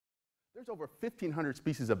There's over 1,500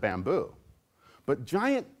 species of bamboo. But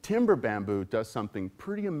giant timber bamboo does something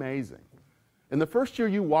pretty amazing. In the first year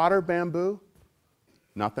you water bamboo,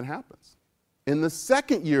 nothing happens. In the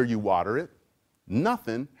second year you water it,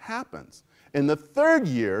 nothing happens. In the third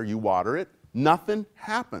year you water it, nothing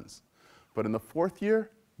happens. But in the fourth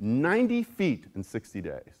year, 90 feet in 60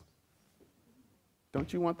 days.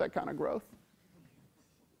 Don't you want that kind of growth?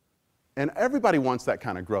 And everybody wants that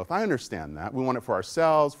kind of growth. I understand that. We want it for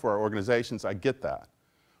ourselves, for our organizations. I get that.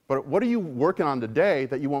 But what are you working on today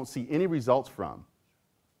that you won't see any results from,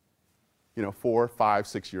 4, 5,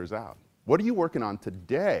 6 years out? What are you working on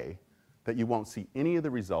today that you won't see any of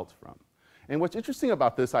the results from? And what's interesting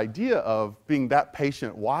about this idea of being that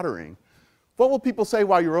patient watering, what will people say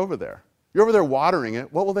while you're over there? You're over there watering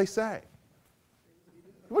it, what will they say?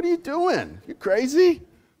 What are you doing? You crazy?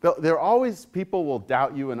 There are always people will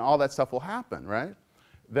doubt you and all that stuff will happen, right?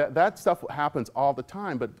 That stuff happens all the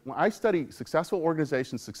time. But when I study successful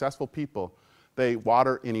organizations, successful people, they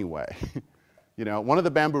water anyway. One of the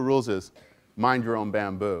bamboo rules is mind your own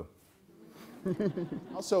bamboo.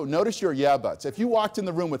 Also, notice your yeah buts. If you walked in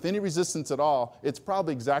the room with any resistance at all, it's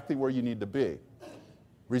probably exactly where you need to be.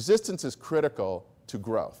 Resistance is critical to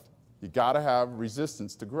growth. You got to have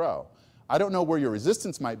resistance to grow. I don't know where your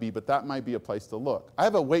resistance might be, but that might be a place to look. I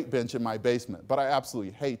have a weight bench in my basement, but I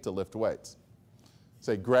absolutely hate to lift weights.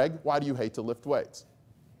 Say, Greg, why do you hate to lift weights?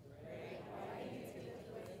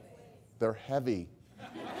 They're heavy.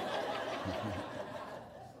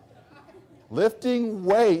 Lifting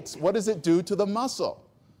weights, what does it do to the muscle?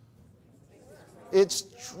 It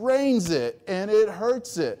strains it, and it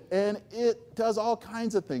hurts it, and it does all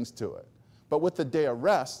kinds of things to it. But with the day of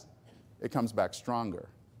rest, it comes back stronger.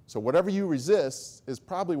 So whatever you resist is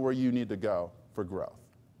probably where you need to go for growth.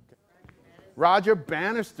 Okay. Roger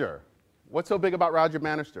Bannister. What's so big about Roger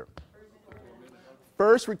Bannister?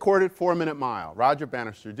 First recorded 4-minute mile. Roger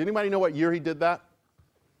Bannister. Did anybody know what year he did that?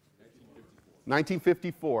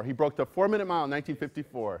 1954. He broke the 4-minute mile in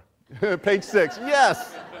 1954. Page 6.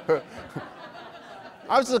 Yes.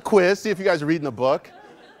 I was a quiz, see if you guys are reading the book.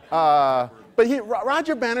 But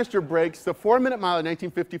Roger Bannister breaks the 4-minute mile in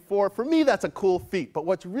 1954. For me, that's a cool feat. But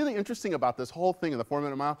what's really interesting about this whole thing in the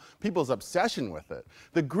 4-minute mile, people's obsession with it.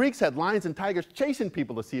 The Greeks had lions and tigers chasing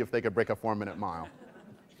people to see if they could break a 4-minute mile.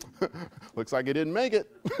 Looks like he didn't make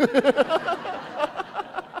it.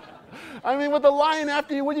 I mean, with the lion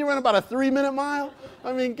after you, wouldn't you run about a 3-minute mile?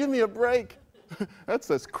 I mean, give me a break.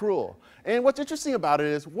 That's cruel. And what's interesting about it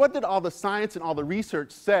is, what did all the science and all the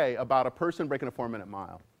research say about a person breaking a 4-minute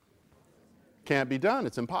mile? Can't be done.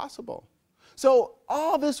 It's impossible. So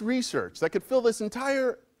all this research that could fill this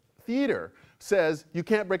entire theater says you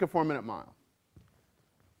can't break a 4-minute mile.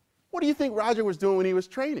 What do you think Roger was doing when he was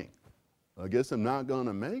training? I guess I'm not going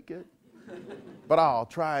to make it, but I'll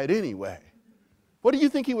try it anyway. What do you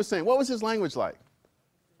think he was saying? What was his language like?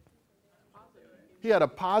 He had a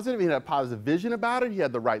positive vision about it. He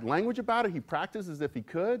had the right language about it. He practiced as if he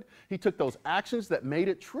could. He took those actions that made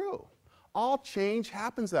it true. All change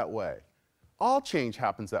happens that way. All change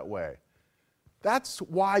happens that way. That's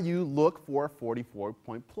why you look for a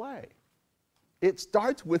 44-point play. It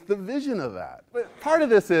starts with the vision of that. But part of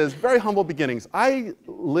this is very humble beginnings. I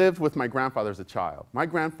lived with my grandfather as a child. My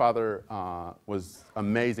grandfather was an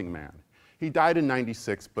amazing man. He died in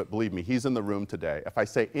 '96, but believe me, he's in the room today. If I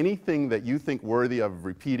say anything that you think worthy of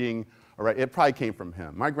repeating, all right, it probably came from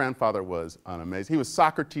him. My grandfather was an amazing. He was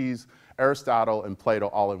Socrates, Aristotle, and Plato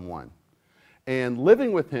all in one. And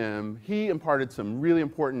living with him, he imparted some really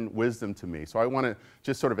important wisdom to me. So I want to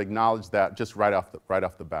just sort of acknowledge that just right off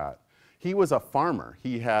the bat. He was a farmer.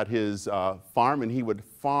 He had his farm, and he would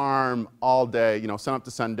farm all day, sun up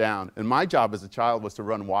to sundown. And my job as a child was to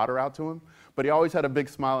run water out to him, but he always had a big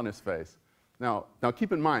smile on his face. Now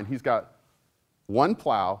keep in mind, he's got one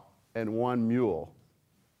plow and one mule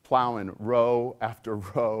plowing row after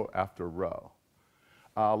row after row.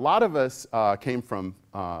 A lot of us came from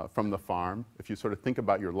the farm. If you sort of think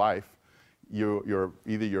about your life, you're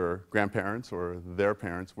either your grandparents or their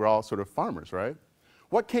parents. We're all sort of farmers, right?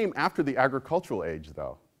 What came after the agricultural age,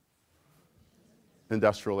 though?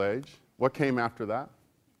 Industrial age. What came after that?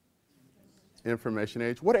 Information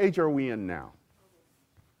age. What age are we in now?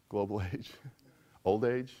 Global age? Old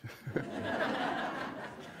age?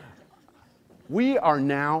 We are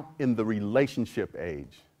now in the relationship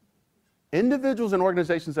age. Individuals and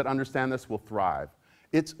organizations that understand this will thrive.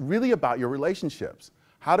 It's really about your relationships.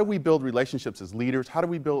 How do we build relationships as leaders? How do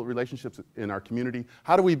we build relationships in our community?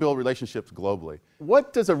 How do we build relationships globally?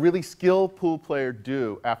 What does a really skilled pool player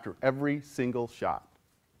do after every single shot?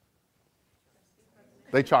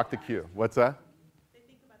 They chalk the cue. What's that?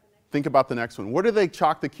 think about the next one. Where do they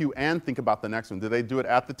chalk the cue and think about the next one? Do they do it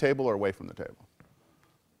at the table or away from the table?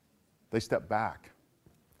 They step back.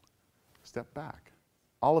 Step back.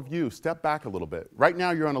 All of you, step back a little bit. Right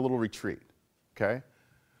now, you're on a little retreat, okay?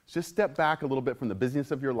 Just step back a little bit from the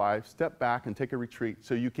business of your life. Step back and take a retreat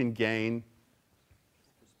so you can gain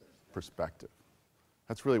perspective.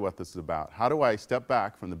 That's really what this is about. How do I step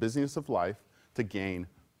back from the business of life to gain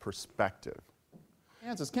perspective?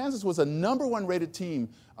 Kansas was a #1 rated team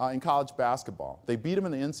in college basketball. They beat them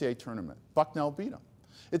in the NCAA tournament. Bucknell beat them.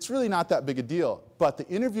 It's really not that big a deal, but the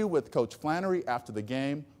interview with Coach Flannery after the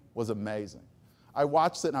game was amazing. I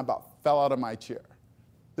watched it and I about fell out of my chair.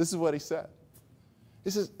 This is what he said.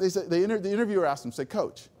 The interviewer asked him,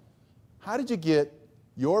 Coach, how did you get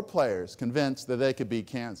your players convinced that they could beat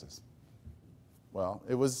Kansas? Well,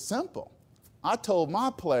 it was simple. I told my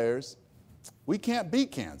players, we can't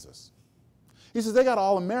beat Kansas. He says, they got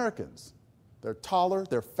All-Americans. They're taller,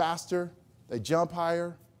 they're faster, they jump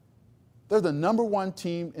higher. They're the #1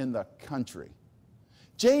 team in the country.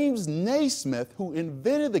 James Naismith, who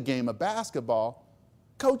invented the game of basketball,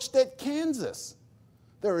 coached at Kansas.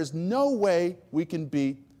 There is no way we can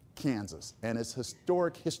beat Kansas and its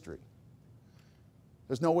historic history.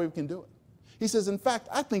 There's no way we can do it. He says, in fact,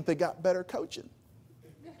 I think they got better coaching.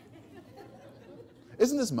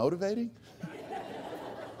 Isn't this motivating?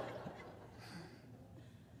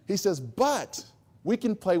 He says, but we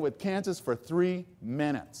can play with Kansas for 3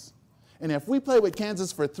 minutes. And if we play with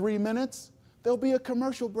Kansas for 3 minutes, there'll be a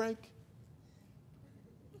commercial break.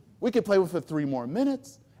 We could play with it for 3 more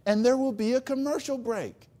minutes, and there will be a commercial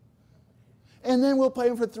break. And then we'll play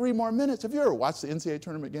them for 3 more minutes. Have you ever watched the NCAA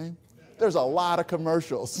tournament game? There's a lot of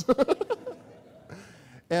commercials.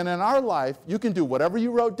 And in our life, you can do whatever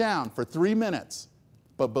you wrote down for 3 minutes,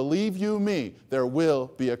 but believe you me, there will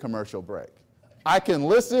be a commercial break. I can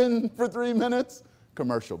listen for 3 minutes,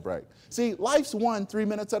 commercial break. See, life's won 3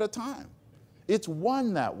 minutes at a time. It's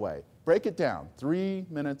won that way. Break it down, 3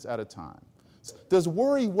 minutes at a time. Does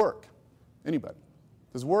worry work? Anybody?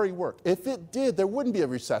 Does worry work? If it did, there wouldn't be a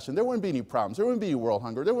recession. There wouldn't be any problems. There wouldn't be world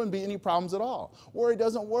hunger. There wouldn't be any problems at all. Worry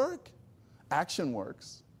doesn't work. Action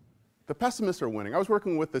works. The pessimists are winning. I was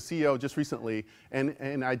working with the CEO just recently,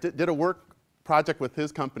 and I did a work project with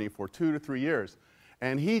his company for 2 to 3 years.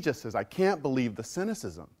 And he just says, I can't believe the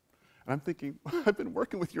cynicism. And I'm thinking, I've been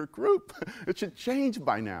working with your group. It should change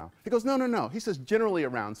by now. He goes, no, no, no. He says, generally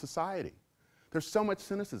around society. There's so much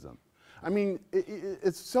cynicism. I mean,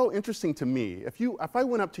 it's so interesting to me. If I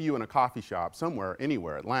went up to you in a coffee shop somewhere,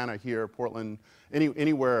 anywhere, Atlanta, here, Portland,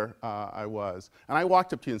 anywhere I was, and I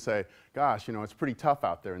walked up to you and say, gosh, you know, it's pretty tough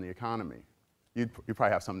out there in the economy, you'd probably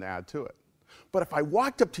have something to add to it. But if I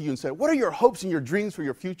walked up to you and said, what are your hopes and your dreams for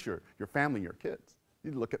your future, your family, your kids?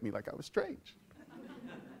 You'd look at me like I was strange.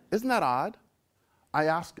 Isn't that odd? I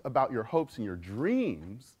ask about your hopes and your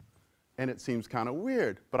dreams, and it seems kind of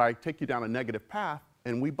weird, but I take you down a negative path,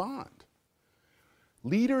 and we bond.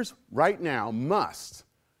 Leaders right now must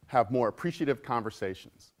have more appreciative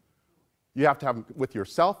conversations. You have to have them with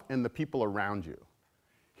yourself and the people around you.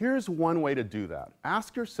 Here's one way to do that.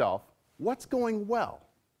 Ask yourself, what's going well?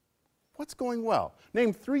 What's going well?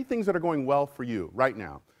 Name 3 things that are going well for you right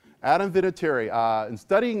now. Adam Vinatieri, in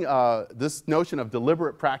studying this notion of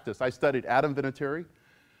deliberate practice, I studied Adam Vinatieri.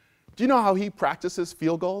 Do you know how he practices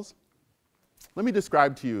field goals? Let me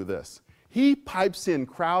describe to you this. He pipes in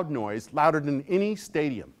crowd noise louder than any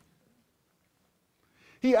stadium.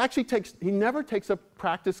 He never takes a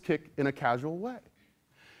practice kick in a casual way.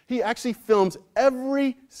 He actually films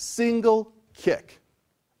every single kick,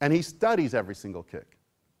 and he studies every single kick.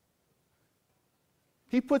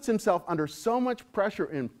 He puts himself under so much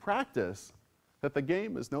pressure in practice that the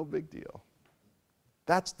game is no big deal.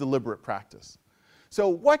 That's deliberate practice.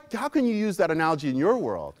 So how can you use that analogy in your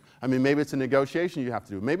world? I mean, maybe it's a negotiation you have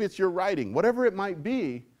to do. Maybe it's your writing. Whatever it might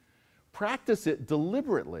be, practice it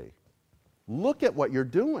deliberately. Look at what you're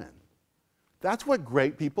doing. That's what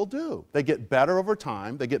great people do. They get better over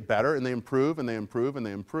time. They get better, and they improve, and they improve, and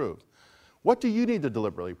they improve. What do you need to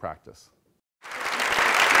deliberately practice?